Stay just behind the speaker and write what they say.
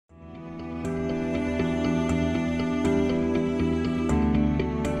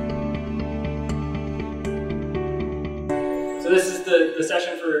this is the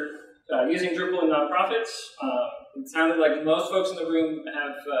session for using Drupal in nonprofits. It sounded like most folks in the room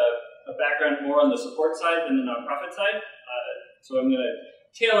have a background more on the support side than the nonprofit side. So I'm going to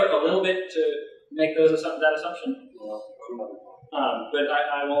tailor a little bit to make that assumption. But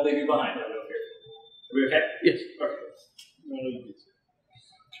I won't leave you behind. I will here. Are we okay? Yes. Okay.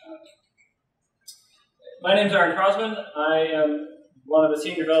 My name's Aaron Crosman. I am one of the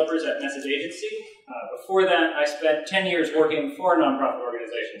senior developers at Message Agency. Before that, I spent 10 years working for a nonprofit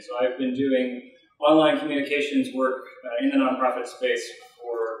organization. So I've been doing online communications work in the nonprofit space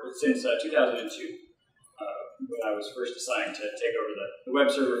since 2002, when I was first assigned to take over the web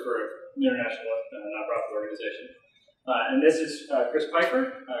server for an international nonprofit organization. And this is Chris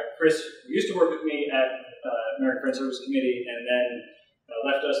Piper. Chris used to work with me at American Friends Service Committee, and then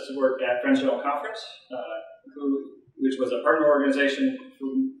left us to work at Friends General Conference, which was a partner organization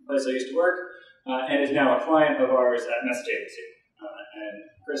from the place I used to work, and is now a client of ours at Message Agency. And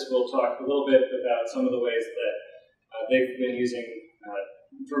Chris will talk a little bit about some of the ways that they've been using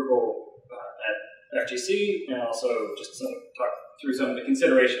Drupal at FGC, and also just talk through some of the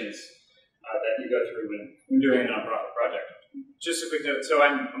considerations that you go through when doing a nonprofit project. Just a quick note. So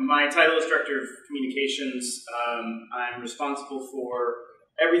my title is Director of Communications. I'm responsible for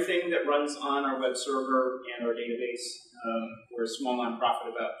everything that runs on our web server and our database. We're a small nonprofit,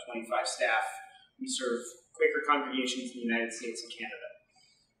 about 25 staff. We serve Quaker congregations in the United States and Canada.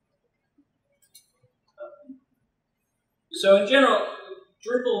 So in general,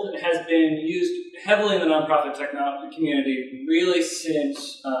 Drupal has been used heavily in the nonprofit technology community really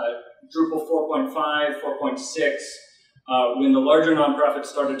since Drupal 4.5, 4.6, when the larger nonprofits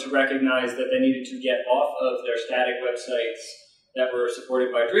started to recognize that they needed to get off of their static websites that were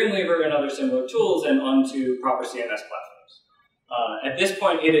supported by Dreamweaver and other similar tools and onto proper CMS platforms. At this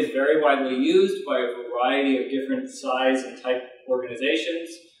point, it is very widely used by a variety of different size and type organizations.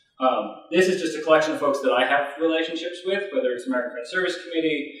 This is just a collection of folks that I have relationships with, whether it's American Friends Service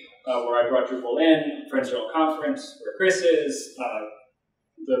Committee, where I brought Drupal in, Friends General Conference, where Chris is,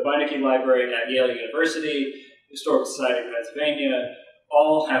 the Beinecke Library at Yale University, Historical Society of Pennsylvania,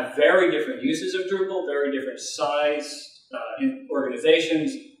 all have very different uses of Drupal, very different size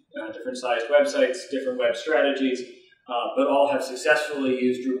organizations, different sized websites, different web strategies, but all have successfully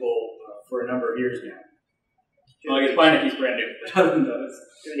used Drupal for a number of years now. Well, I guess Beinecke's brand new, but other than that, do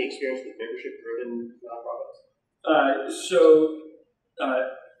you have any experience with membership-driven nonprofits?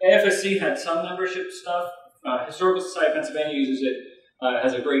 AFSC had some membership stuff. Historical Society of Pennsylvania uses it,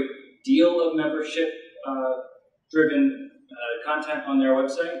 has a great deal of membership-driven content on their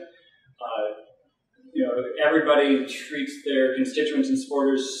website. Everybody treats their constituents and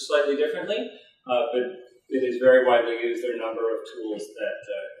supporters slightly differently, but it is very widely used. There are a number of tools that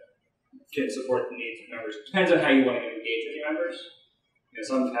can support the needs of members. It depends on how you want to engage with your members.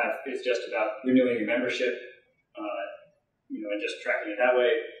 Some it's just about renewing your membership, and just tracking it that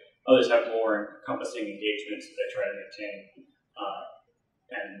way. Others have more encompassing engagements that they try to maintain.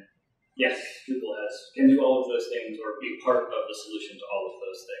 And yes, Drupal can do all of those things or be part of the solution to all of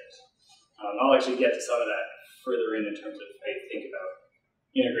those things. I'll actually get to some of that further in terms of how you think about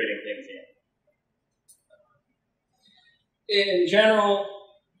integrating things in. In general,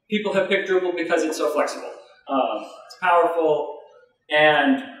 people have picked Drupal because it's so flexible. It's powerful,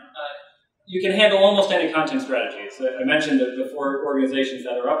 and you can handle almost any content strategies. I mentioned that the 4 organizations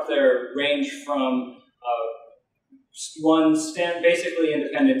that are up there range from one basically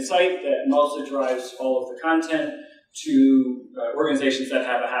independent site that mostly drives all of the content to organizations that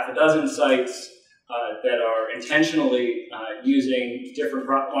have a half a dozen sites that are intentionally using different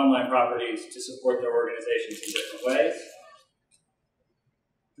online properties to support their organizations in different ways.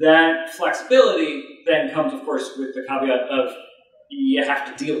 That flexibility then comes, of course, with the caveat of you have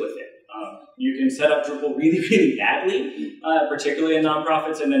to deal with it. You can set up Drupal really, really badly, particularly in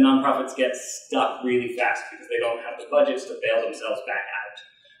nonprofits, and then nonprofits get stuck really fast because they don't have the budgets to bail themselves back out.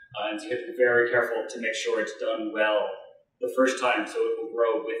 And so you have to be very careful to make sure it's done well the first time so it will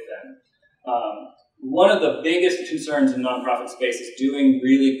grow with them. One of the biggest concerns in nonprofit space is doing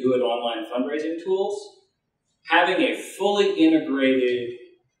really good online fundraising tools. Having a fully integrated,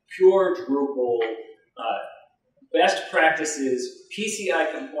 pure Drupal, best practices,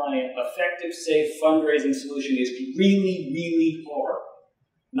 PCI compliant, effective, safe fundraising solution is really, really hard.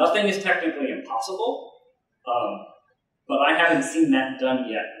 Nothing is technically impossible, but I haven't seen that done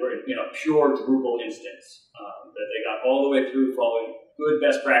yet, where in a pure Drupal instance, that they got all the way through following good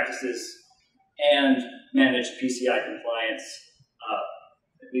best practices and managed PCI compliance.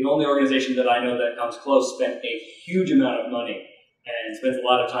 The only organization that I know that comes close spent a huge amount of money and spends a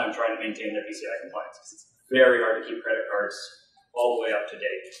lot of time trying to maintain their PCI compliance, because it's very hard to keep credit cards all the way up to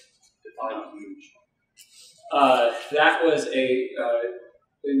date. That was a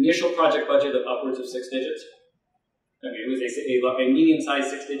initial project budget of upwards of 6 digits. I mean, it was a medium-sized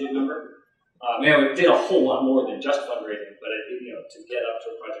 6-digit number. It did a whole lot more than just fundraising, but to get up to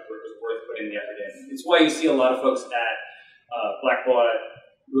a project where it was worth putting the effort in. It's why you see a lot of folks at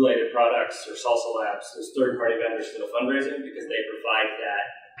Blackbaud-related products or Salsa Labs as third-party vendors for the fundraising, because they provide that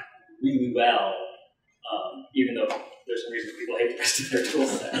really well, even though there's some reasons people hate the rest of their tool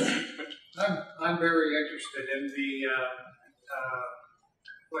sets. I'm very interested in the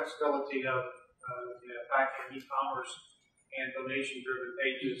flexibility of back-end e-commerce and donation-driven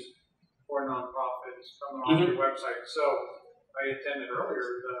pages for nonprofits coming on your website. So I attended earlier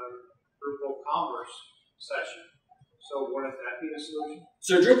the Drupal Commerce session. So wouldn't that be a solution?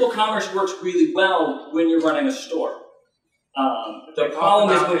 So Drupal Commerce works really well when you're running a store. The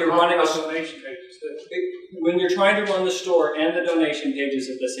problem is when you're running a donation pages. When you're trying to run the store and the donation pages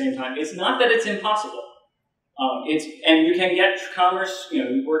at the same time, it's not that it's impossible. And you can get commerce,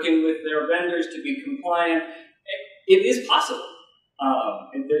 working with their vendors to be compliant. It is possible.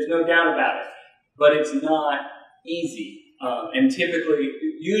 There's no doubt about it. But it's not easy. And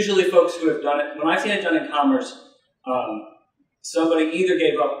usually folks who have done it, when I've seen it done in commerce, somebody either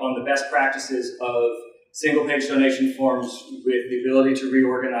gave up on the best practices of single-page donation forms with the ability to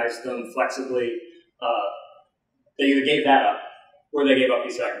reorganize them flexibly. They either gave that up, or they gave up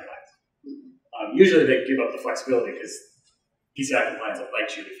PCI compliance. Usually they give up the flexibility because PCI compliance will bite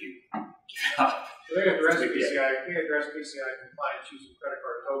you if you give it up. They address PCI compliance using credit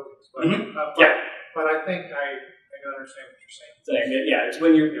card tokens, but I think I understand what you're saying. It's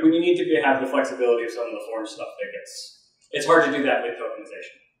when you need to have the flexibility of some of the form stuff that it's hard to do that with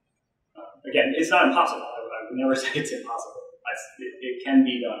tokenization. Again, it's not impossible. I would never say it's impossible. It can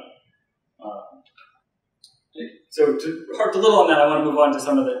be done. So to harp a little on that, I want to move on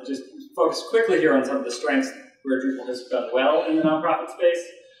to just focus quickly here on some of the strengths where Drupal has done well in the nonprofit space.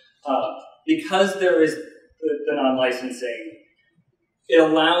 Because there is the non-licensing, it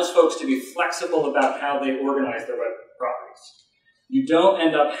allows folks to be flexible about how they organize their web properties. You don't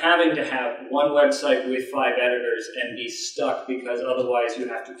end up having to have one website with 5 editors and be stuck because otherwise you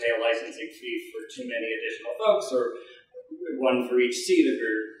have to pay a licensing fee for too many additional folks, or one for each seat of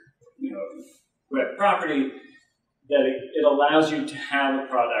your web property. That it allows you to have a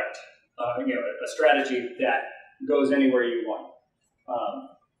product, a strategy that goes anywhere you want.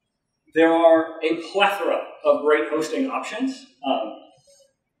 There are a plethora of great hosting options.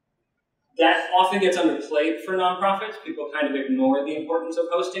 That often gets underplayed for nonprofits. People kind of ignore the importance of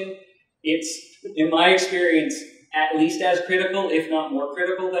hosting. It's, in my experience, at least as critical, if not more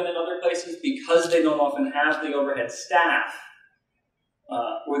critical than in other places, because they don't often have the overhead staff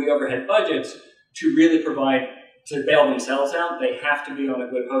or the overhead budgets to really to bail themselves out. They have to be on a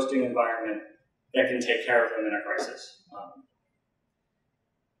good hosting environment that can take care of them in a crisis.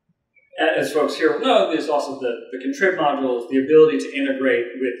 As folks here will know, there's also the contrib modules, the ability to integrate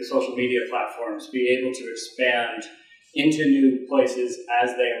with the social media platforms, be able to expand into new places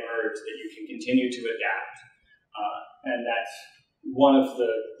as they emerge, that you can continue to adapt. And that's one of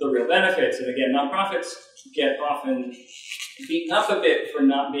the real benefits. And again, nonprofits get often beaten up a bit for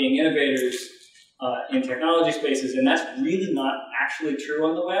not being innovators in technology spaces, and that's really not actually true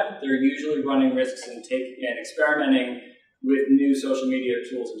on the web. They're usually running risks and experimenting with new social media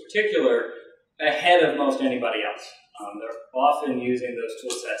tools in particular ahead of most anybody else. They're often using those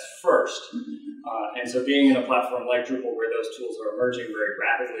tool sets first. And so being in a platform like Drupal where those tools are emerging very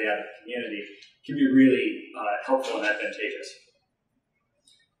rapidly out of the community can be really helpful and advantageous.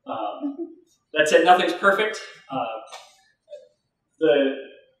 That said, nothing's perfect. The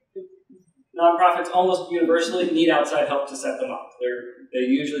nonprofits almost universally need outside help to set them up. They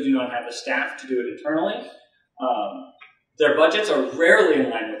usually do not have the staff to do it internally. Their budgets are rarely in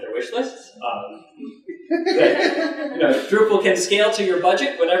line with their wish lists. Drupal can scale to your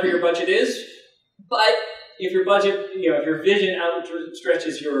budget, whatever your budget is, but if your budget, if your vision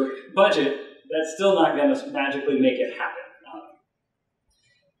outstretches your budget, that's still not going to magically make it happen.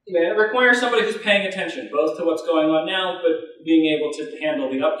 It requires somebody who's paying attention, both to what's going on now, but being able to handle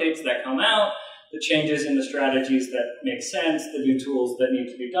the updates that come out, the changes in the strategies that make sense, the new tools that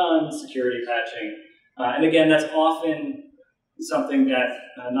need to be done, security patching. And again, that's often something that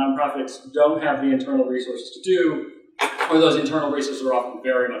nonprofits don't have the internal resources to do, or those internal resources are often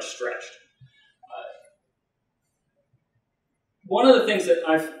very much stretched. One of the things that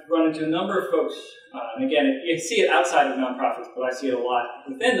I've run into a number of folks, and again, you see it outside of nonprofits, but I see it a lot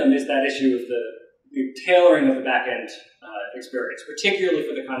within them, is that issue of the tailoring of the back-end experience, particularly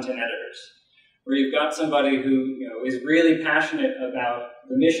for the content editors. where you've got somebody who is really passionate about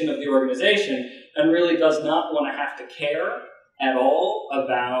the mission of the organization and really does not want to have to care at all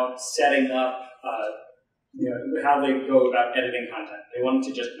about setting up how they go about editing content. They want it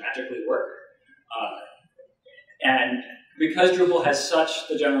to just magically work. And because Drupal has such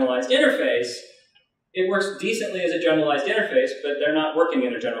a generalized interface, it works decently as a generalized interface, but they're not working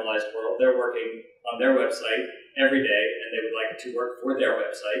in a generalized world. They're working on their website every day, and they would like it to work for their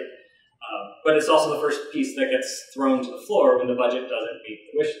website. But it's also the first piece that gets thrown to the floor when the budget doesn't meet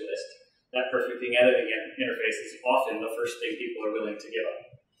the wish list. That perfecting editing interface is often the first thing people are willing to give up.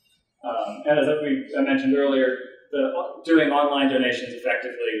 And as I mentioned earlier, doing online donations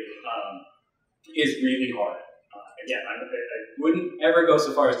effectively is really hard. Again, I wouldn't ever go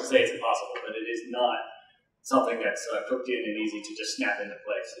so far as to say it's impossible, but it is not something that's cooked in and easy to just snap into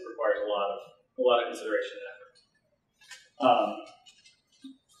place. It requires a lot of consideration and effort.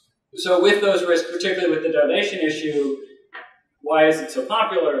 So with those risks, particularly with the donation issue, why is it so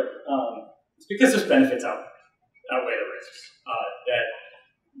popular? It's because those benefits outweigh the risks. That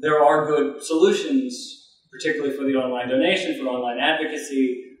there are good solutions, particularly for the online donation, for online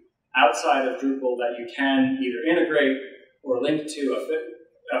advocacy, outside of Drupal that you can either integrate or link to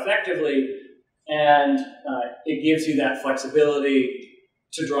effectively, and it gives you that flexibility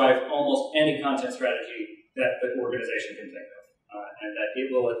to drive almost any content strategy that the organization can think of, and that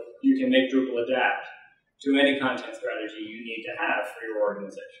you can make Drupal adapt to any content strategy you need to have for your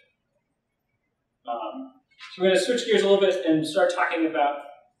organization. So we're going to switch gears a little bit and start talking about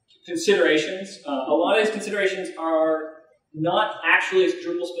considerations. A lot of these considerations are not actually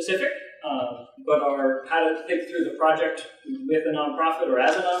Drupal specific, but are how to think through the project with a nonprofit or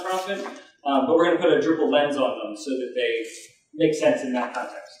as a nonprofit. But we're going to put a Drupal lens on them so that they make sense in that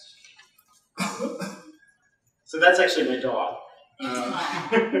context. So that's actually my dog.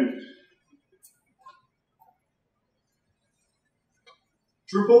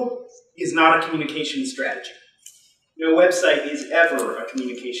 Drupal is not a communication strategy. No website is ever a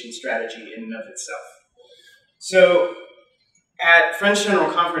communication strategy in and of itself. So at French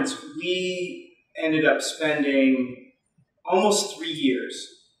General Conference, we ended up spending almost 3 years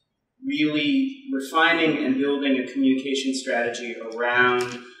really refining and building a communication strategy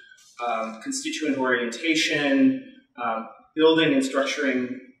around constituent orientation, building and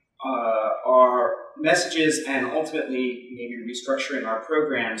structuring our messages, and ultimately maybe restructuring our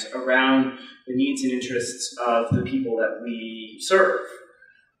programs around the needs and interests of the people that we serve.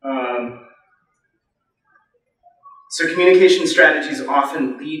 So communication strategies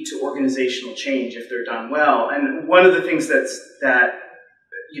often lead to organizational change if they're done well. And one of the things that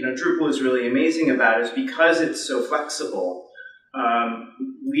Drupal is really amazing about is because it's so flexible,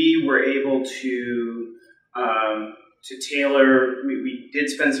 we were able to tailor, we did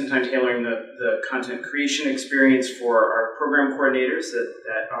spend some time tailoring the content creation experience for our program coordinators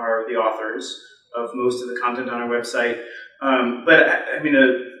that are the authors of most of the content on our website. But I mean,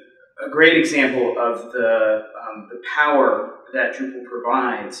 a great example of the power that Drupal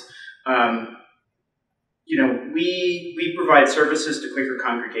provides, we provide services to Quaker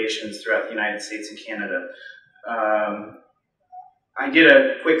congregations throughout the United States and Canada. I did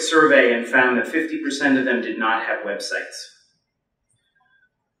a quick survey and found that 50% of them did not have websites.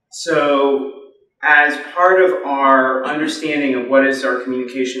 So as part of our understanding of what is our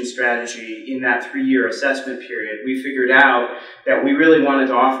communication strategy in that 3-year assessment period, we figured out that we really wanted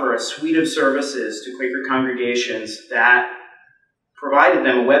to offer a suite of services to Quaker congregations that provided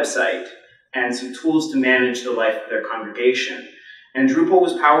them a website and some tools to manage the life of their congregation. And Drupal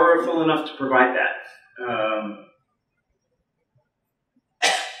was powerful enough to provide that.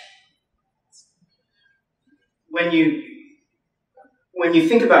 When you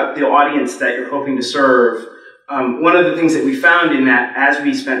think about the audience that you're hoping to serve, one of the things that we found in that, as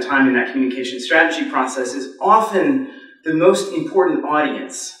we spent time in that communication strategy process, is often the most important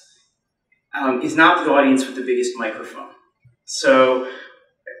audience is not the audience with the biggest microphone. So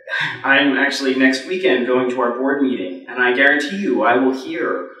I'm actually next weekend going to our board meeting, and I guarantee you I will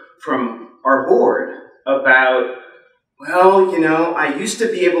hear from our board about, well, I used to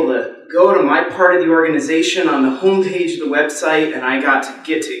be able to go to my part of the organization on the homepage of the website, and I got to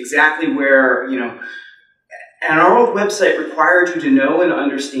get to exactly where, and our old website required you to know and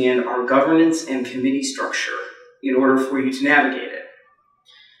understand our governance and committee structure in order for you to navigate it.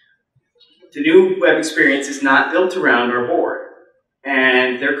 The new web experience is not built around our board,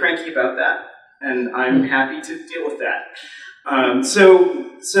 and they're cranky about that, and I'm happy to deal with that.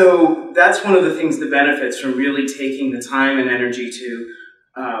 So that's one of the things, the benefits from really taking the time and energy to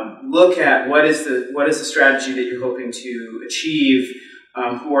look at what is the strategy that you're hoping to achieve,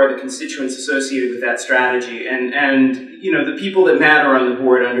 who are the constituents associated with that strategy. And you know, the people that matter on the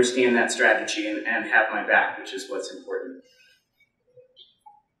board understand that strategy and have my back, which is what's important.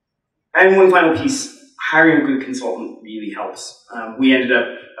 And one final piece, hiring a good consultant really helps. We ended up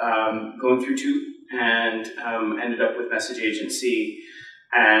going through two and ended up with Message Agency.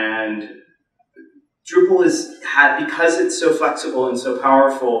 And Drupal because it's so flexible and so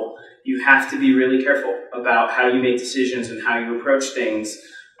powerful, you have to be really careful about how you make decisions and how you approach things.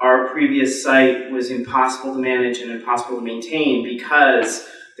 Our previous site was impossible to manage and impossible to maintain because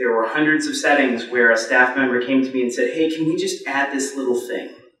there were hundreds of settings where a staff member came to me and said, hey, can we just add this little thing?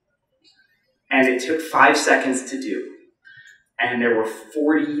 And it took 5 seconds to do. And there were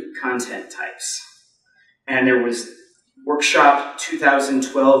 40 content types. And there was Workshop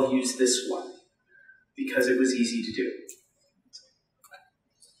 2012 used this one because it was easy to do.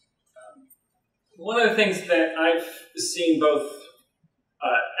 One of the things that I've seen both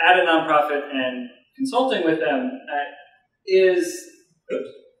at a nonprofit and consulting with them is,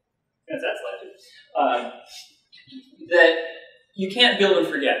 that you can't build and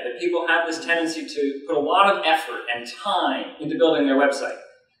forget, that people have this tendency to put a lot of effort and time into building their website,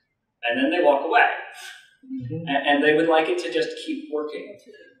 and then they walk away. And they would like it to just keep working.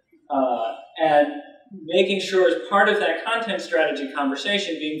 And making sure as part of that content strategy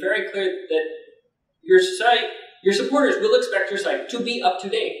conversation, being very clear that your site, your supporters will expect your site to be up to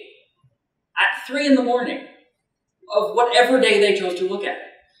date at 3 in the morning of whatever day they chose to look at it.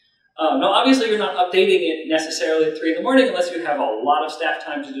 Now, obviously, you're not updating it necessarily at 3 in the morning unless you have a lot of staff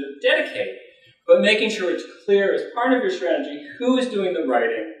time to dedicate, but making sure it's clear as part of your strategy who is doing the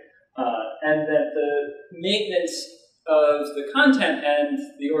writing, and that the maintenance of the content and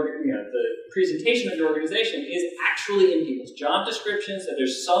the presentation of your organization is actually in people's job descriptions, that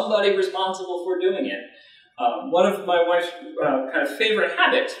there's somebody responsible for doing it. One of my wife's kind of favorite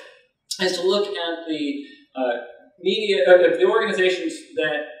habits is to look at the media, the organizations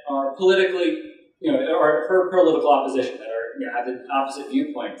that are politically, are her political opposition, that are, have the opposite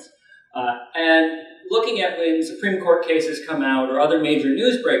viewpoints. And looking at when Supreme Court cases come out or other major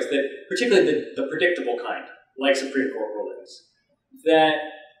news breaks, that particularly the predictable kind, like Supreme Court rulings, that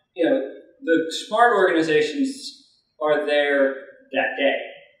the smart organizations are there that day.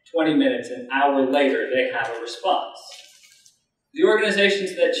 20 minutes, an hour later, they have a response. The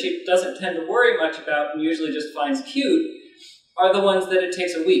organizations that she doesn't tend to worry much about and usually just finds cute are the ones that it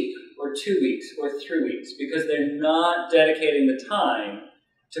takes a week or 2 weeks or 3 weeks because they're not dedicating the time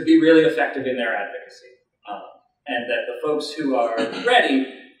to be really effective in their advocacy. And that the folks who are ready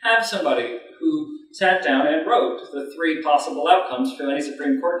have somebody who sat down and wrote the 3 possible outcomes from any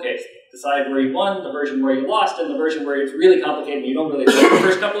Supreme Court case. Decide where you won, the version where you lost, and the version where it's really complicated and you don't really know the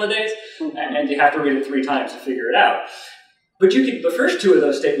first couple of days, and you have to read it 3 times to figure it out. But the first 2 of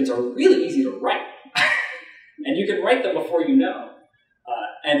those statements are really easy to write. And you can write them before you know.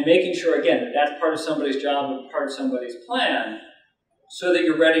 And making sure, again, that that's part of somebody's job and part of somebody's plan, so that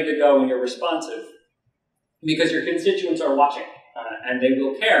you're ready to go and you're responsive. Because your constituents are watching, and they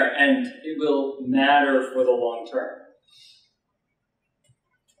will care, and it will matter for the long term.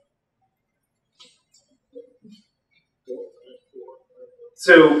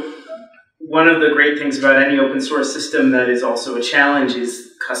 So one of the great things about any open source system that is also a challenge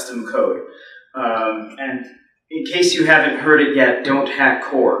is custom code. And in case you haven't heard it yet, don't hack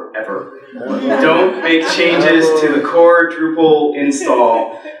core, ever. Don't make changes to the core Drupal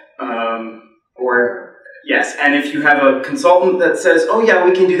install. Yes, and if you have a consultant that says, oh yeah,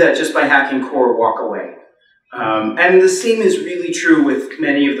 we can do that just by hacking core, walk away. And the same is really true with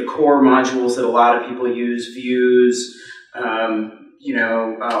many of the core modules that a lot of people use, views,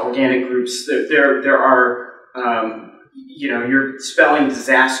 organic groups. There are, you're spelling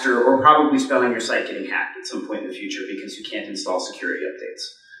disaster or probably spelling your site getting hacked at some point in the future because you can't install security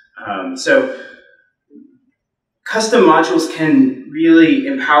updates. So custom modules can really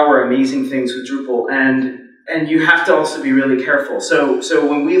empower amazing things with Drupal, and you have to also be really careful. So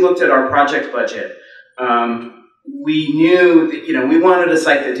when we looked at our project budget, we knew that, we wanted a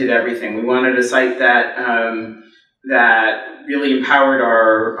site that did everything. We wanted a site that that really empowered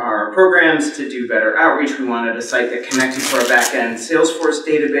our programs to do better outreach. We wanted a site that connected to our back-end Salesforce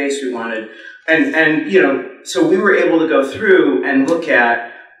database. We wanted, so we were able to go through and look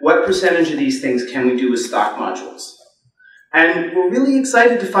at what percentage of these things can we do with stock modules. And we're really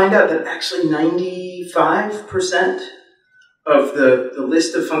excited to find out that actually 95% of the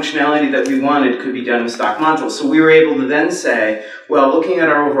list of functionality that we wanted could be done with stock modules. So we were able to then say, well, looking at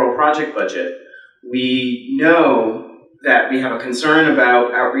our overall project budget, we know that we have a concern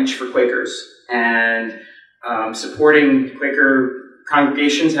about outreach for Quakers and supporting Quaker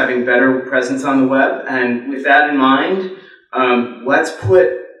congregations having better presence on the web. And with that in mind, let's put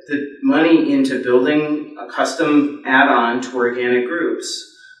the money into building a custom add-on to organic groups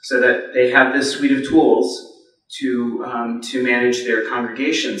so that they have this suite of tools to manage their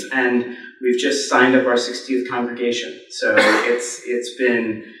congregations. And we've just signed up our 60th congregation. So it's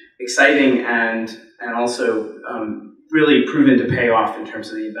been exciting and also really proven to pay off in terms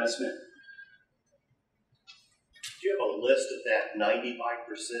of the investment. Do you have a list of that 95%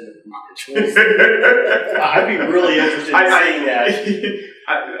 of tools? I'd be really interested in seeing that.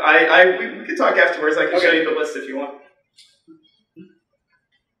 We could talk afterwards. I can show you the list if you want.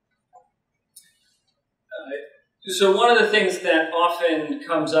 So one of the things that often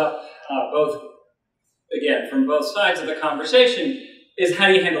comes up, from both sides of the conversation, is how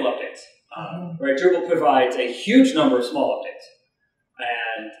do you handle updates? Right, Drupal provides a huge number of small updates,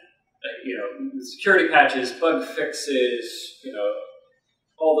 and security patches, bug fixes,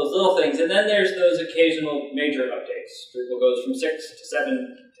 all those little things, and then there's those occasional major updates. Drupal goes from 6 to 7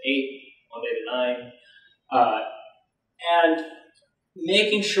 to 8, one day to 9, and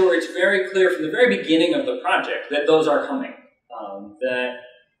making sure it's very clear from the very beginning of the project that those are coming. That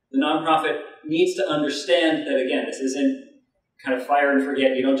the nonprofit needs to understand that, again, this isn't kind of fire and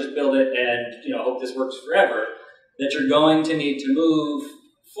forget. You don't just build it and hope this works forever. That you're going to need to move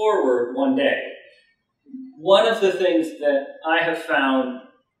forward one day. One of the things that I have found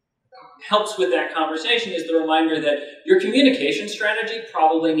helps with that conversation is the reminder that your communication strategy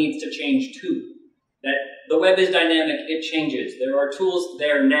probably needs to change too. That the web is dynamic, it changes. There are tools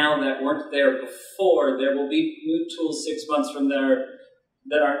there now that weren't there before. There will be new tools 6 months from there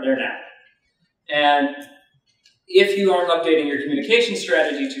that aren't there now. And if you aren't updating your communication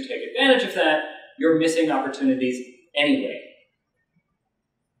strategy to take advantage of that, you're missing opportunities anyway.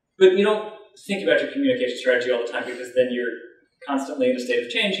 But you don't think about your communication strategy all the time because then you're constantly in a state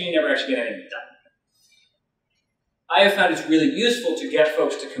of change and you never actually get anything done. I have found it's really useful to get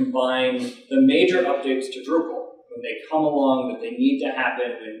folks to combine the major updates to Drupal when they come along that they need to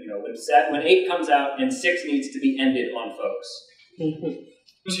happen. When 8 comes out and 6 needs to be ended on folks,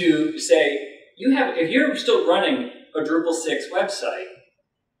 to say if you're still running a Drupal 6 website,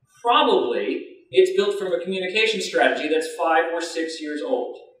 probably it's built from a communication strategy that's 5 or 6 years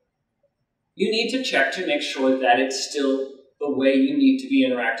old. You need to check to make sure that it's still the way you need to be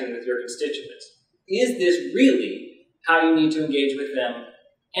interacting with your constituents. Is this really how you need to engage with them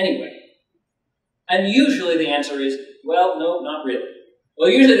anyway? And usually the answer is, well, no, not really. Well,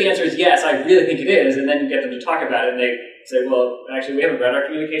 usually the answer is yes, I really think it is, and then you get them to talk about it, and they say, well, actually, we haven't read our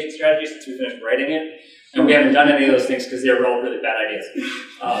communication strategy since we finished writing it, and we haven't done any of those things because they were all really bad ideas.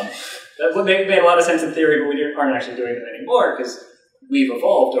 That made a lot of sense in theory, but we aren't actually doing them anymore because we've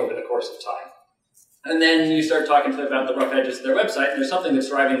evolved over the course of time. And then you start talking to them about the rough edges of their website, and there's something that's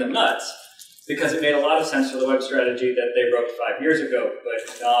driving them nuts because it made a lot of sense for the web strategy that they wrote 5 years ago,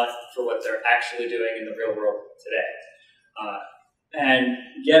 but not for what they're actually doing in the real world today. And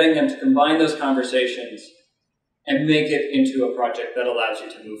getting them to combine those conversations and make it into a project that allows you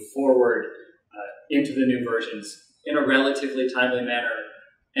to move forward into the new versions in a relatively timely manner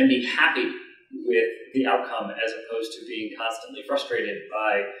and be happy with the outcome as opposed to being constantly frustrated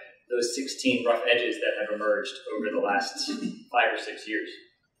by those 16 rough edges that have emerged over the last 5 or 6 years.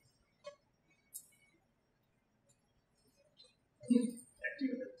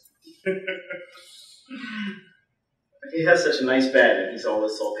 He has such a nice bed and he's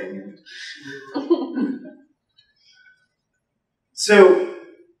always sulking. So,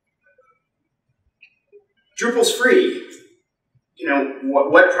 Drupal's free.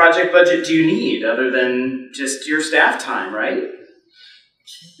 What project budget do you need other than just your staff time, right?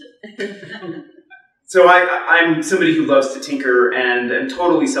 So I'm somebody who loves to tinker and am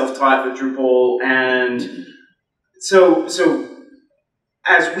totally self-taught with Drupal, and so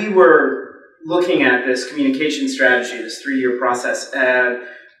as we were looking at this communication strategy, this 3-year process,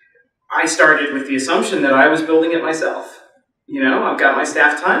 I started with the assumption that I was building it myself. I've got my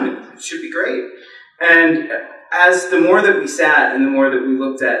staff time, it should be great. And as the more that we sat and the more that we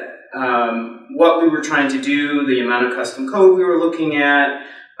looked at what we were trying to do, the amount of custom code we were looking at,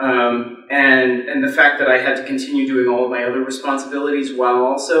 and the fact that I had to continue doing all of my other responsibilities while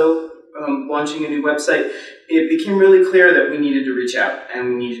also launching a new website, it became really clear that we needed to reach out and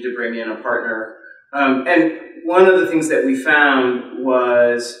we needed to bring in a partner. And one of the things that we found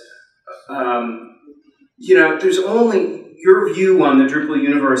was, there's only, your view on the Drupal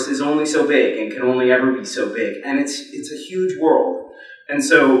universe is only so big and can only ever be so big. And it's a huge world. And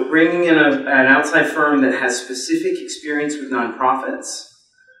so bringing in an outside firm that has specific experience with nonprofits,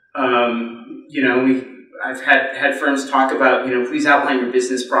 I've had firms talk about, please outline your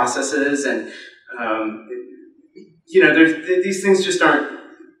business processes, and these things just aren't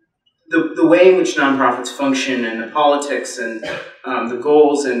the way in which nonprofits function, and the politics and the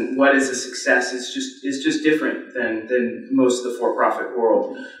goals and what is a success is just different than most of the for-profit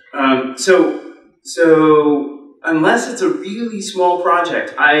world. So unless it's a really small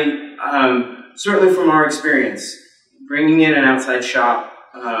project, certainly from our experience, bringing in an outside shop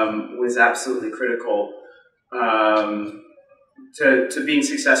was absolutely critical to being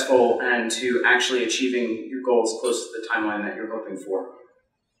successful and to actually achieving your goals close to the timeline that you're hoping for.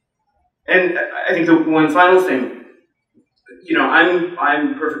 And I think the one final thing,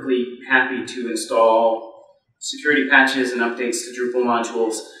 I'm perfectly happy to install security patches and updates to Drupal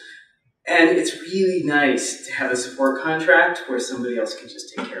modules. And it's really nice to have a support contract where somebody else can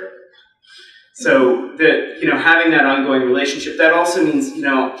just take care of it. So having that ongoing relationship, that also means,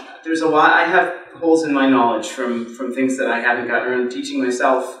 there's a lot, I have holes in my knowledge from things that I haven't gotten around teaching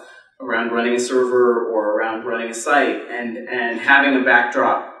myself around running a server or around running a site, and having a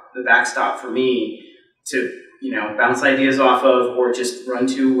backstop for me to, bounce ideas off of or just run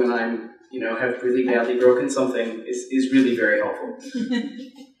to when I'm, have really badly broken something is really very helpful.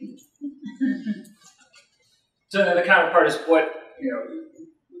 So then the counterpart is what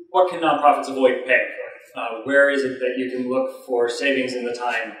can nonprofits avoid paying for? Where is it that you can look for savings in the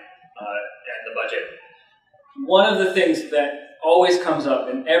time and the budget? One of the things that always comes up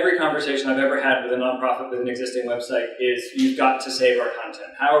in every conversation I've ever had with a nonprofit with an existing website is, you've got to save our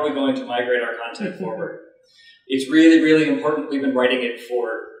content. How are we going to migrate our content forward? It's really, really important. We've been writing it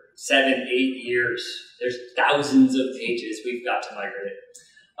for 7, 8 years. There's thousands of pages. We've got to migrate it.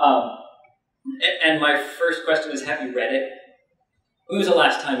 And my first question is, have you read it? When was the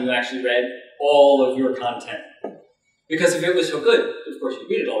last time you actually read all of your content? Because if it was so good, of course you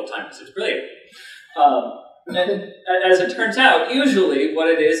read it all the time because it's brilliant. And as it turns out, usually what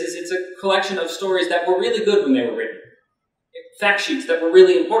it is it's a collection of stories that were really good when they were written. Fact sheets that were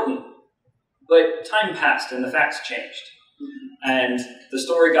really important. But time passed and the facts changed. And the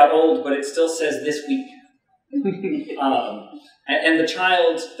story got old, but it still says this week. And the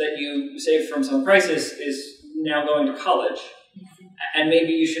child that you saved from some crisis is now going to college. And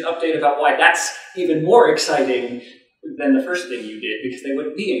maybe you should update about why that's even more exciting than the first thing you did, because they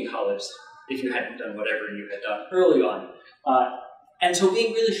wouldn't be in college if you hadn't done whatever you had done early on. And so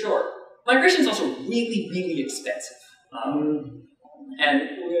being really short. Migration is also really, really expensive. And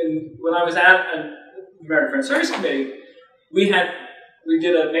when I was at an American Friends Service Committee, we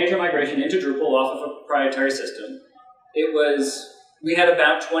did a major migration into Drupal off of a proprietary system. We had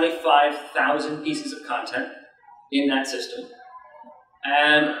about 25,000 pieces of content in that system.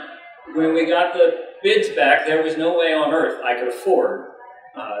 And when we got the bids back, there was no way on earth I could afford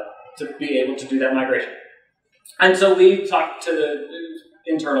to be able to do that migration. And so we talked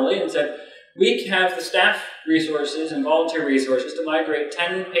internally and said, we have the staff resources and volunteer resources to migrate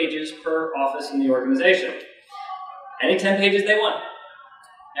 10 pages per office in the organization. Any 10 pages they want.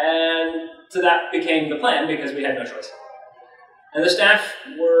 And so that became the plan because we had no choice. And the staff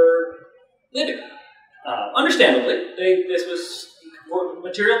were livid. Understandably, this was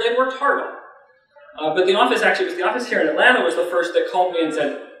material they'd worked hard on. But the office here in Atlanta was the first that called me and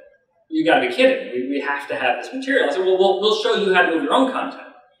said, you gotta be kidding, we have to have this material. I said, well, we'll show you how to move your own content.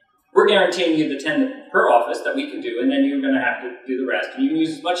 We're guaranteeing you the 10 per office that we can do, and then you're gonna have to do the rest. And you can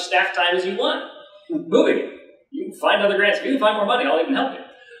use as much staff time as you want moving it. You can find other grants. If you can find more money, I'll even help you.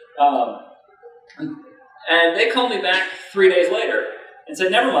 And they called me back 3 days later and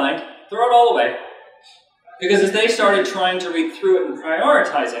said, never mind, throw it all away. Because as they started trying to read through it and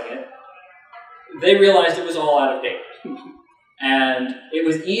prioritizing it, they realized it was all out of date. And it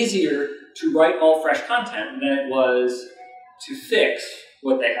was easier to write all fresh content than it was to fix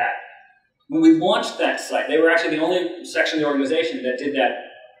what they had. When we launched that site, they were actually the only section of the organization that did that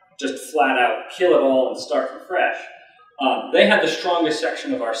just flat out, kill it all and start from fresh. They had the strongest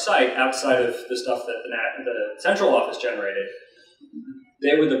section of our site outside of the stuff that the central office generated.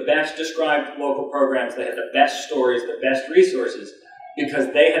 They were the best described local programs. They had the best stories, the best resources,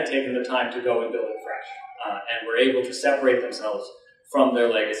 because they had taken the time to go and build it fresh and were able to separate themselves from their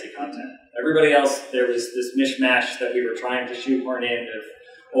legacy content. Everybody else, there was this mishmash that we were trying to shoehorn in of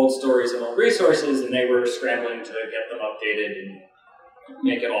old stories and old resources, and they were scrambling to get them updated and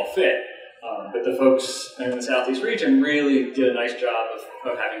make it all fit. But the folks in the Southeast region really did a nice job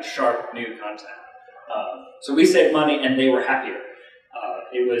of having sharp, new content. So we saved money, and they were happier.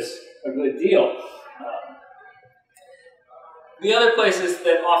 It was a good deal. The other places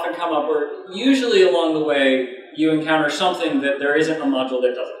that often come up are usually along the way you encounter something that there isn't a module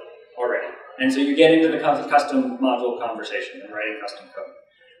that does it already. And so you get into the custom module conversation and writing custom code.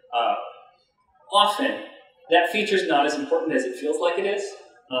 Often, that feature is not as important as it feels like it is.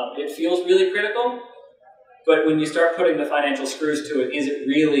 It feels really critical, but when you start putting the financial screws to it, is it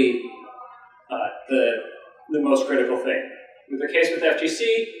really the most critical thing? With the case with FGC,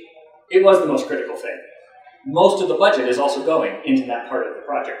 it was the most critical thing. Most of the budget is also going into that part of the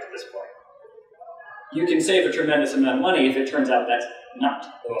project at this point. You can save a tremendous amount of money if it turns out that's not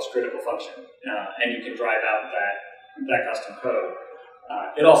the most critical function, and you can drive out that custom code.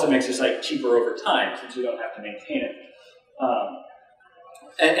 It also makes your site cheaper over time since you don't have to maintain it.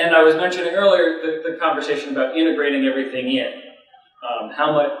 And I was mentioning earlier the conversation about integrating everything in.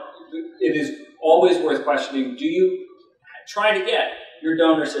 How much it is always worth questioning. Do you try to get your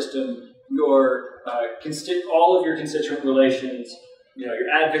donor system, your all of your constituent relations, your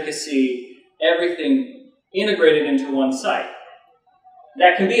advocacy, everything integrated into one site?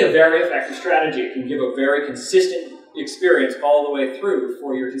 That can be a very effective strategy. It can give a very consistent experience all the way through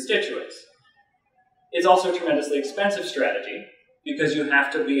for your constituents. It's also a tremendously expensive strategy because you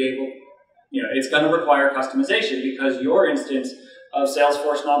have to be able, it's going to require customization because your instance of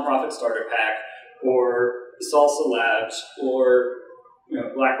Salesforce Nonprofit Starter Pack or Salsa Labs or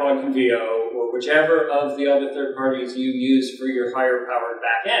Blackbaud Convio or whichever of the other third parties you use for your higher powered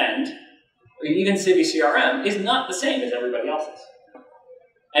back end, or even Civi CRM, is not the same as everybody else's.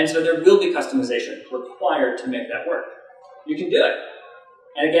 And so there will be customization required to make that work. You can do it.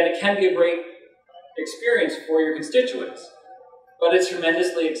 And again, it can be a great experience for your constituents, but it's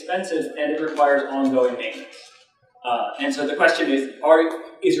tremendously expensive and it requires ongoing maintenance. And so the question is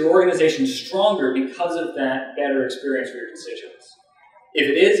your organization stronger because of that better experience for your constituents? If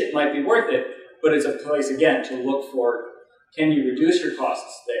it is, it might be worth it, but it's a place, again, to look for, can you reduce your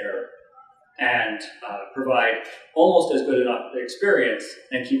costs there and provide almost as good an experience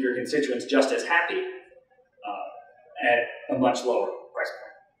and keep your constituents just as happy at a much lower price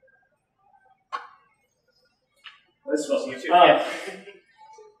point. This was you too.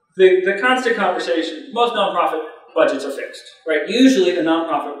 The constant conversation, most nonprofit budgets are fixed, right? Usually the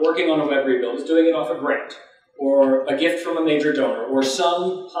nonprofit working on a web rebuild is doing it off a grant or a gift from a major donor or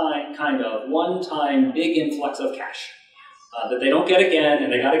some kind of one-time big influx of cash. That they don't get again,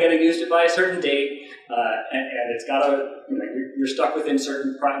 and they got to get it used by a certain date, and it's got to, you're stuck within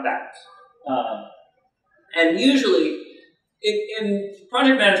certain bounds. And usually, in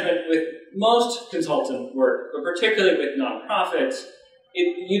project management, with most consultant work, but particularly with nonprofits,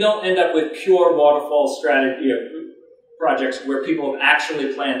 you don't end up with pure waterfall strategy projects where people have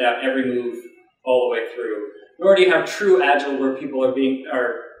actually planned out every move all the way through. Nor do you have true agile where people are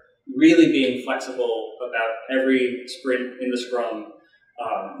really being flexible about every sprint in the Scrum.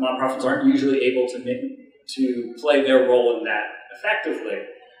 Nonprofits aren't usually able to play their role in that effectively.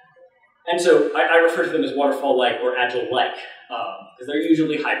 And so I refer to them as waterfall-like or agile-like, because they're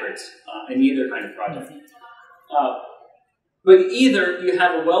usually hybrids in either kind of project. But either you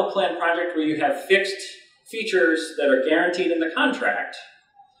have a well-planned project where you have fixed features that are guaranteed in the contract,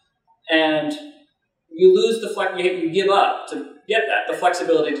 and you lose you give up to get the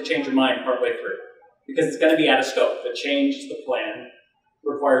flexibility to change your mind partway through, because it's going to be out of scope. The change to the plan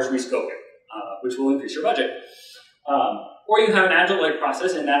requires rescoping, which will increase your budget. Or you have an agile-like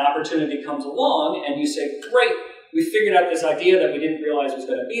process, and that opportunity comes along, and you say, great, we figured out this idea that we didn't realize was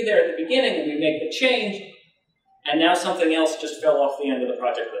going to be there at the beginning, and we make the change, and now something else just fell off the end of the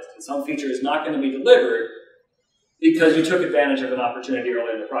project list, and some feature is not going to be delivered because you took advantage of an opportunity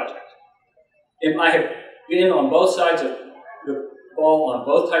early in the project. If I have been on both sides of the ball on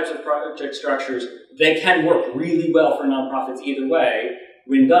both types of project structures, they can work really well for nonprofits either way,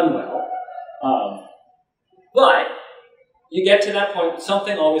 when done well. But you get to that point,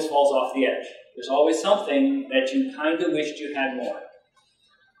 something always falls off the edge. There's always something that you kind of wished you had more.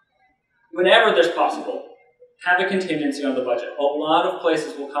 Whenever there's possible, have a contingency on the budget. A lot of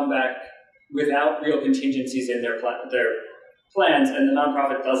places will come back without real contingencies in their plans, and the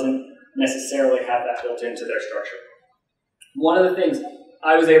nonprofit doesn't necessarily have that built into their structure. One of the things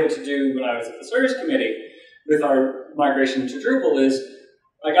I was able to do when I was at the service committee with our migration to Drupal is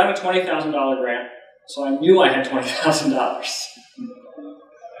I got a $20,000 grant, so I knew I had $20,000.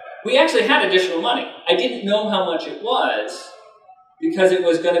 We actually had additional money. I didn't know how much it was because it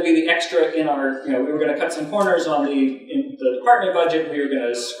was going to be the extra in our, we were going to cut some corners on in the department budget. We were going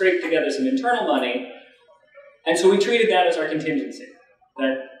to scrape together some internal money. And so we treated that as our contingency.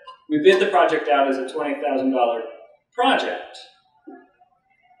 That we bid the project out as a $20,000 project.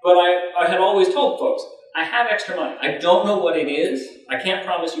 But I had always told folks, I have extra money. I don't know what it is. I can't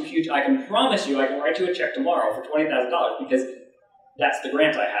promise you huge. I can promise you I can write you a check tomorrow for $20,000 because that's the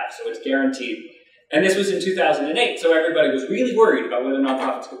grant I have, so it's guaranteed. And this was in 2008, so everybody was really worried about whether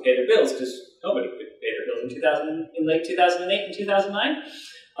nonprofits could pay their bills, because nobody could pay their bills in late 2008 and 2009.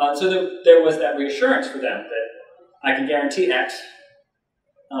 So there was that reassurance for them that I can guarantee X,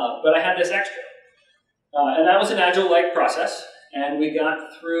 but I had this extra. And that was an Agile-like process, and we got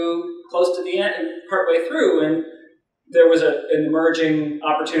through close to the end, partway through, and there was an emerging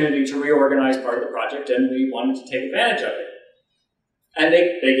opportunity to reorganize part of the project, and we wanted to take advantage of it. And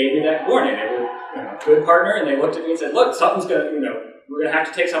they gave me that warning. They were a good partner, and they looked at me and said, look, something's going to, we're going to have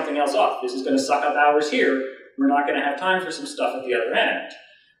to take something else off. This is going to suck up hours here. We're not going to have time for some stuff at the other end.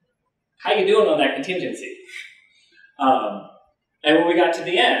 How you doing on that contingency? And when we got to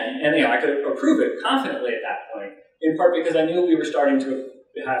the end, and I could approve it confidently at that point, in part because I knew we were starting to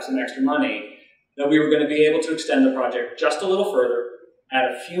have some extra money, that we were going to be able to extend the project just a little further,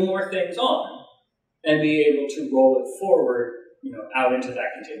 add a few more things on, and be able to roll it forward, out into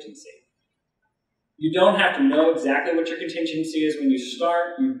that contingency. You don't have to know exactly what your contingency is when you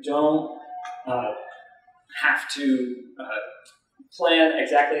start. You don't have to plan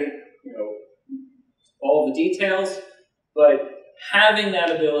exactly, all the details, but having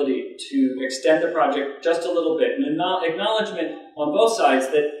that ability to extend the project just a little bit, and an acknowledgement on both sides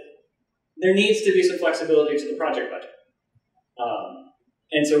that there needs to be some flexibility to the project budget.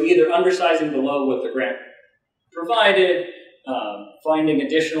 And so either undersizing below what the grant provided, finding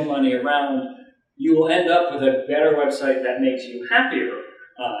additional money around, you will end up with a better website that makes you happier,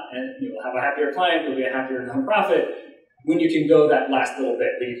 and you will have a happier client, you'll be a happier nonprofit, when you can go that last little bit,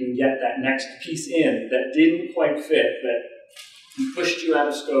 where you can get that next piece in that didn't quite fit, that pushed you out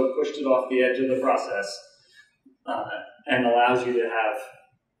of scope, pushed it off the edge of the process, and allows you to have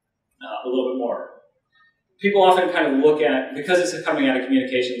a little bit more. People often kind of look at, because this is coming out of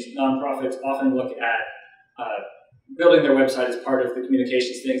communications, nonprofits often look at building their website as part of the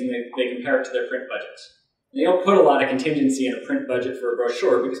communications things, and they compare it to their print budgets. They don't put a lot of contingency in a print budget for a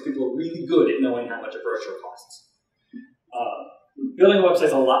brochure because people are really good at knowing how much a brochure costs. Building a website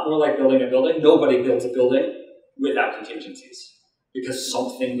is a lot more like building a building. Nobody builds a building without contingencies because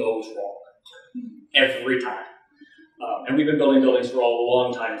something goes wrong every time. And we've been building buildings for a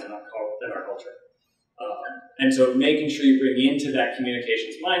long time in our culture. And so making sure you bring into that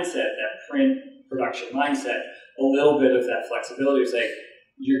communications mindset, that print production mindset, a little bit of that flexibility of saying,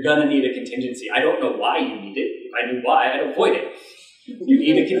 you're going to need a contingency. I don't know why you need it. If I knew why, I'd avoid it. You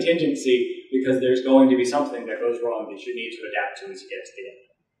need a contingency because there's going to be something that goes wrong that you need to adapt to as you get to the end.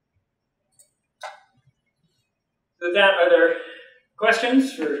 With that, are there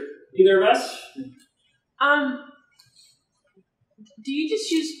questions for either of us? Do you just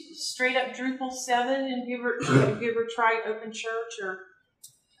use straight up Drupal 7? And have you ever tried OpenChurch or?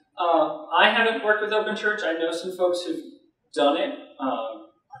 I haven't worked with OpenChurch. I know some folks who've done it.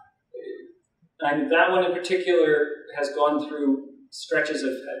 And that one in particular has gone through stretches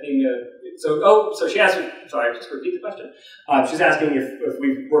of being so she asked me, sorry, just repeat the question. She's asking if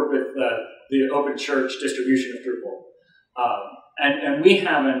we've worked with the OpenChurch distribution of Drupal. And we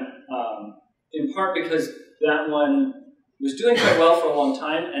haven't, in part because that one was doing quite well for a long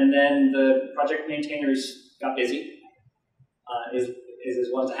time, and then the project maintainers got busy, is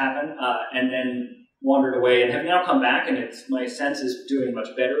one to happen, and then wandered away and have now come back, and my sense is doing much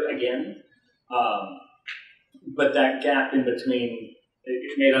better again. But that gap in between,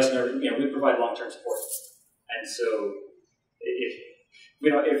 it made us nervous. We provide long-term support, and so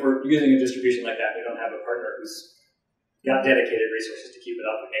if we're using a distribution like that, we don't have a partner who's got dedicated resources to keep it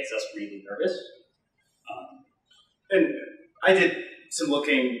up. It makes us really nervous. And I did some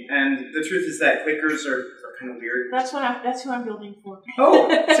looking, and the truth is that clickers are kind of weird. That's who I'm building for. Oh,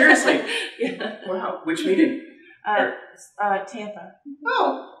 seriously? Yeah. Wow. Which meeting? Tampa.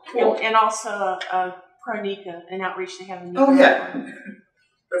 Oh, cool. And also Pronica, an outreach they have in Oh, yeah.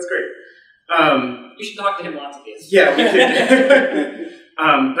 That's great. You should talk to him lots of these. Yeah, we could.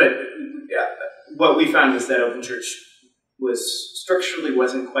 But yeah, what we found was that OpenChurch structurally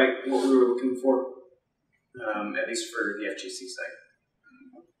wasn't quite what we were looking for, at least for the FGC site.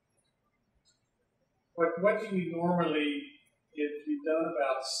 What do you normally, if you've done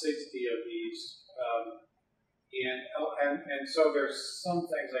about 60 of these, and so there's some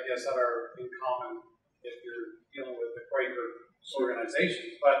things, I guess, that are in common if you're dealing with the Quaker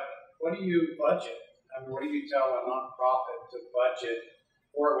organizations, but what do you budget? I mean, what do you tell a nonprofit to budget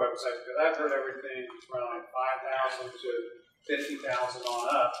for a website? Because I've heard everything from like 5,000 to 50,000 on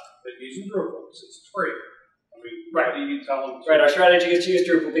up, but using Drupal, it's free. I mean, what do you tell them? Right, our strategy is to use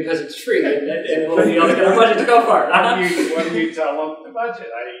Drupal because it's free, and nobody else got a budget to go for it. What do you tell them to budget?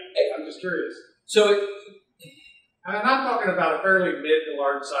 I'm just curious. So I'm not talking about a fairly mid to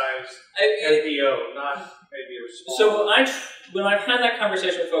large size SEO, not maybe a small. So when I've had that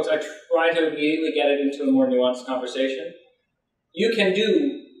conversation with folks, I try to immediately get it into a more nuanced conversation. You can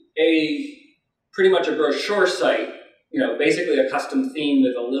do pretty much a brochure site, basically a custom theme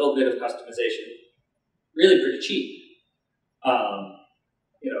with a little bit of customization, really pretty cheap.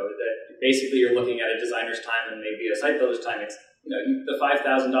 That basically you're looking at a designer's time and maybe a site builder's time. It's the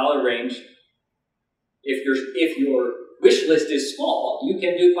 $5,000 range. If your wish list is small, you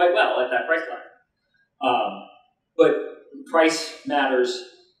can do quite well at that price line. But price matters,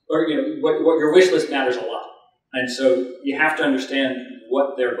 or what your wish list matters a lot. And so you have to understand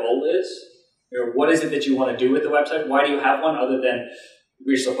what their goal is. What is it that you want to do with the website? Why do you have one other than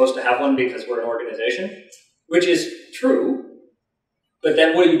we're supposed to have one because we're an organization? Which is true, but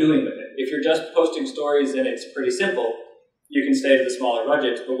then what are you doing with it? If you're just posting stories and it's pretty simple, you can stay to the smaller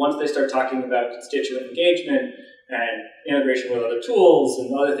budgets. But once they start talking about constituent engagement and integration with other tools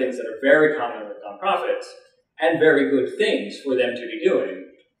and other things that are very common with nonprofits and very good things for them to be doing,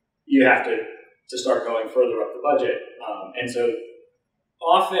 you have to start going further up the budget. And so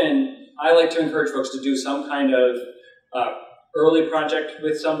often I like to encourage folks to do some kind of early project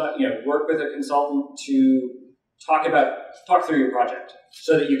with somebody, work with a consultant to talk through your project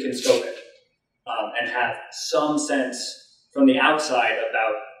so that you can scope it and have some sense from the outside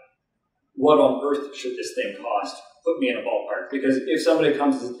about what on earth should this thing cost. Put me in a ballpark. Because if somebody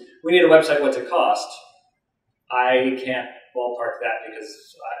comes and we need a website, what's it cost? I can't ballpark that because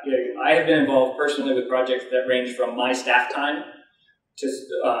I have been involved personally with projects that range from my staff time to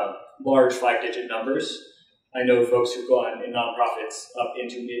large 5-digit numbers. I know folks who've gone in nonprofits up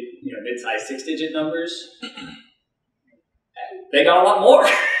into mid-sized 6-digit numbers. They got a lot more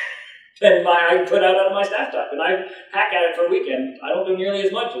than I put out of my staff time. And I hack at it for a weekend. I don't do nearly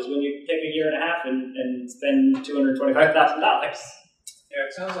as much as when you take a year and a half and spend $225,000. Yeah,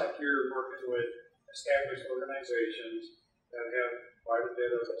 it sounds like you're working with established organizations that have quite a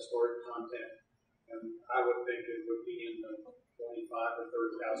bit of historic content. And I would think it would be in the 25 or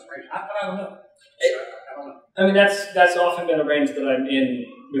 30,000 range. But I don't know. I don't know. I mean, that's often been a range that I'm in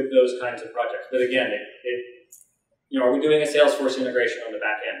with those kinds of projects. But again, are we doing a Salesforce integration on the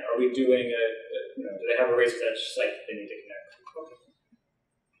back end? Are we doing do they have a raised edge site that they need to connect?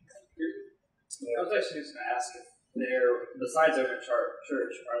 I was actually just going to ask if besides Open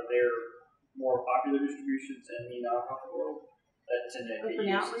Church, are there more popular distributions in the nonprofit world that tend to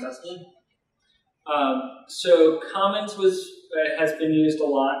be used successfully? So Commons has been used a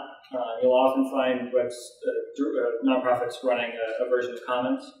lot. You'll often find nonprofits running a version of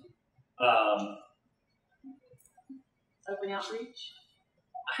Commons. Open Outreach?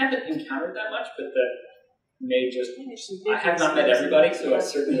 I haven't encountered that much, but that may just... I have not met everybody, so I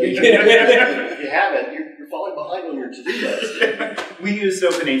certainly... If you haven't, you're falling behind on your to-do list. We used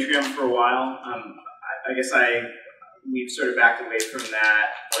Open Atrium for a while. I guess we've sort of backed away from that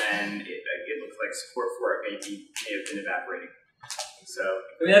when it looked like support for it may have been evaporating. So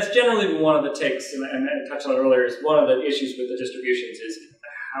I mean, that's generally one of the takes, and I touched on it earlier, is one of the issues with the distributions is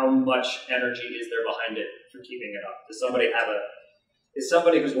how much energy is there behind it for keeping it up? Is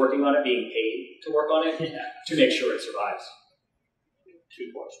somebody who's working on it being paid to work on it to make sure it survives? 2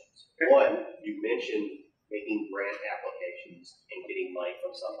 questions. One, you mentioned making grant applications and getting money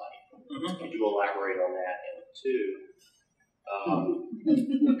from somebody. Mm-hmm. Could you elaborate on that? And 2,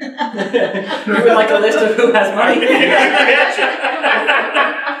 you would like a list of who has money?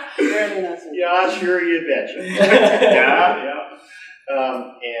 Yeah, sure, you betcha. Yeah.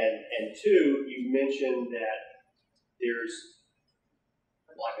 And 2, you mentioned that there's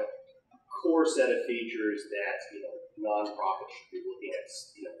like a core set of features that nonprofits should be looking at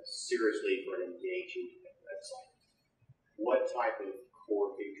seriously for an engaging website. What type of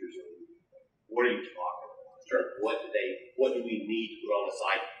core features what are you talking about? Sure. What do we need to put on a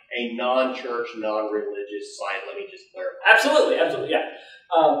site? A non-church, non-religious site. Let me just clarify. Absolutely, yeah.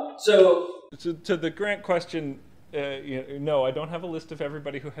 So to the grant question, no, I don't have a list of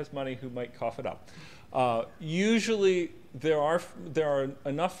everybody who has money who might cough it up. Usually, there are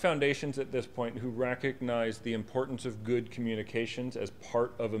enough foundations at this point who recognize the importance of good communications as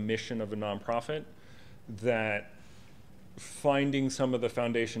part of a mission of a nonprofit, that finding some of the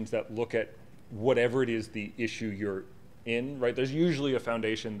foundations that look at whatever it is the issue you're in, right? There's usually a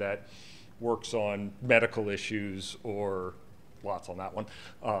foundation that works on medical issues or lots on that one.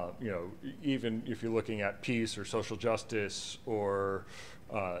 Even if you're looking at peace or social justice or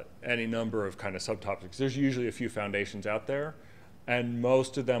any number of kind of subtopics, there's usually a few foundations out there, and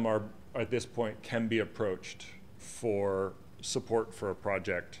most of them are, at this point, can be approached for support for a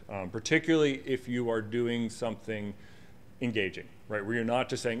project, particularly if you are doing something engaging, right? Where you're not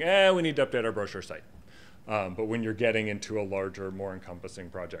just saying, we need to update our brochure site. But when you're getting into a larger, more encompassing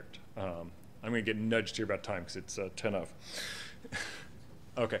project. I'm going to get nudged here about time because it's 10 of.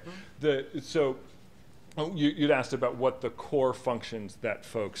 Okay. You'd asked about what the core functions that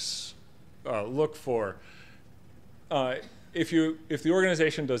folks look for. If the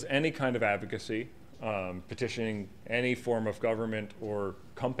organization does any kind of advocacy, petitioning any form of government or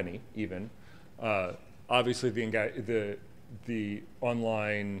company, even, obviously the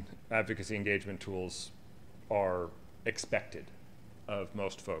online advocacy engagement tools are expected of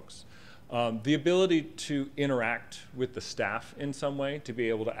most folks. The ability to interact with the staff in some way, to be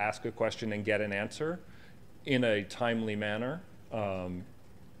able to ask a question and get an answer in a timely manner. And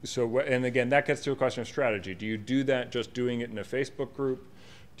again, that gets to a question of strategy. Do you do that just doing it in a Facebook group?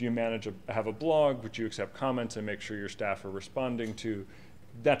 Do you have a blog? Would you accept comments and make sure your staff are responding to?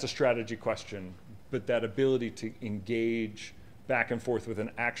 That's a strategy question. But that ability to engage back and forth with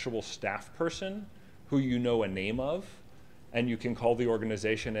an actual staff person who you know a name of, and you can call the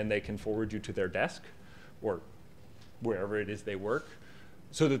organization and they can forward you to their desk or wherever it is they work,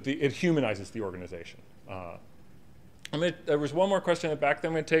 so that it humanizes the organization. There was one more question in the back that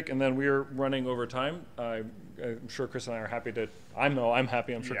I'm going to take, and then we're running over time. I'm sure Chris and I are happy to. I'm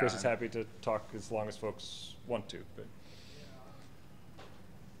happy. I'm sure Chris is happy to talk as long as folks want to. But.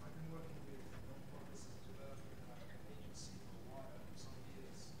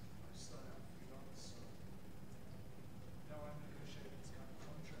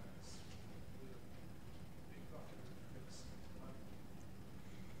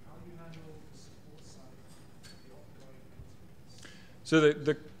 So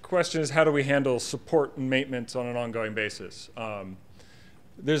the question is, how do we handle support and maintenance on an ongoing basis?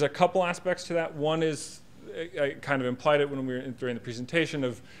 There's a couple aspects to that. One is, I kind of implied it when we were during the presentation,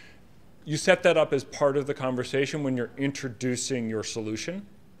 of you set that up as part of the conversation when you're introducing your solution.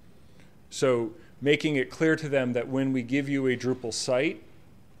 So making it clear to them that when we give you a Drupal site,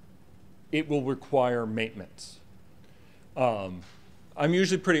 it will require maintenance. I'm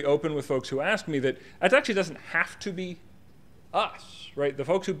usually pretty open with folks who ask me that it actually doesn't have to be us, right? The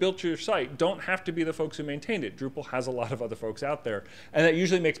folks who built your site don't have to be the folks who maintained it. Drupal has a lot of other folks out there, and that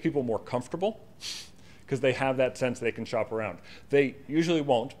usually makes people more comfortable because they have that sense they can shop around. They usually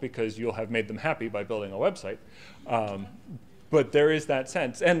won't, because you'll have made them happy by building a website, but there is that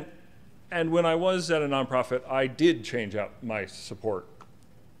sense. And when I was at a nonprofit, I did change out my support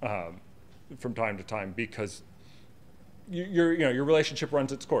from time to time, because your relationship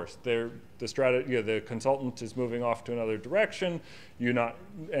runs its course. The consultant is moving off to another direction. You're not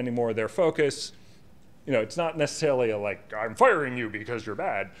anymore their focus. It's not necessarily I'm firing you because you're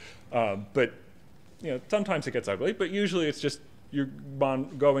bad, but sometimes it gets ugly. But usually it's just you're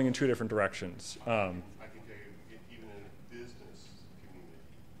going in two different directions. I can tell you, even in a business community,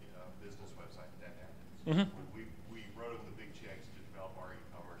 business website, that happens. Mm-hmm. When we wrote them the big checks to develop our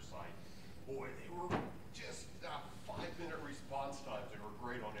e-commerce site, boy, they were just 5-minute response times. They were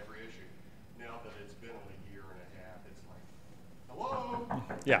great on every issue. Now that it's been a year and a half, it's like, hello?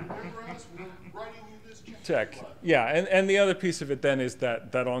 Yeah. Remember us? We're writing you this check. Yeah, and the other piece of it then is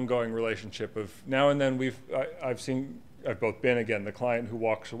that ongoing relationship of now and then I've both been, again, the client who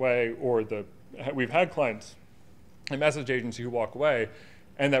walks away, or we've had clients, a message agency who walk away,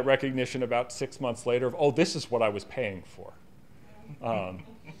 and that recognition about 6 months later of, oh, this is what I was paying for. I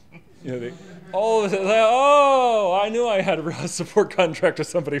knew I had a support contract with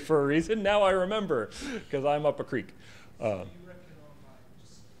somebody for a reason. Now I remember, because I'm up a creek.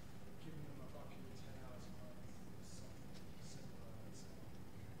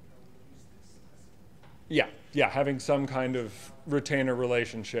 Yeah, having some kind of retainer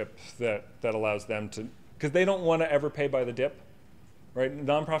relationship that allows them to, because they don't want to ever pay by the dip, right?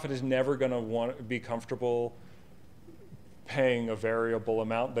 Nonprofit is never going to want to be comfortable paying a variable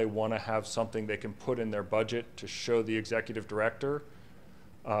amount. They want to have something they can put in their budget to show the executive director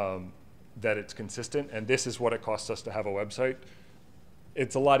that it's consistent, and this is what it costs us to have a website.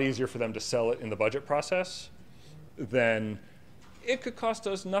 It's a lot easier for them to sell it in the budget process than it could cost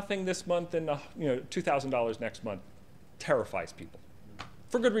us nothing this month and $2,000 next month. Terrifies people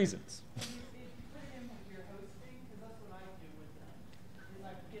for good reasons.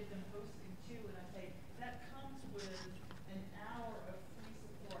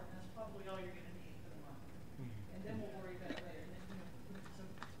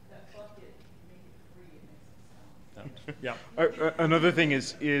 Yeah. Another thing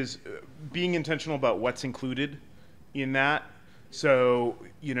is being intentional about what's included in that. So,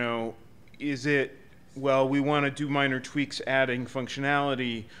 is it well, we want to do minor tweaks adding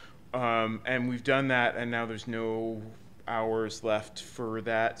functionality, and we've done that, and now there's no hours left for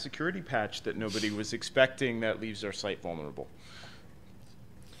that security patch that nobody was expecting that leaves our site vulnerable.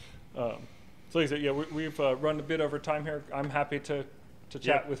 So like I said, yeah, we've run a bit over time here. I'm happy to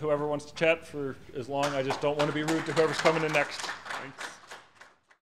chat with whoever wants to chat for as long. I just don't want to be rude to whoever's coming in next. Thanks.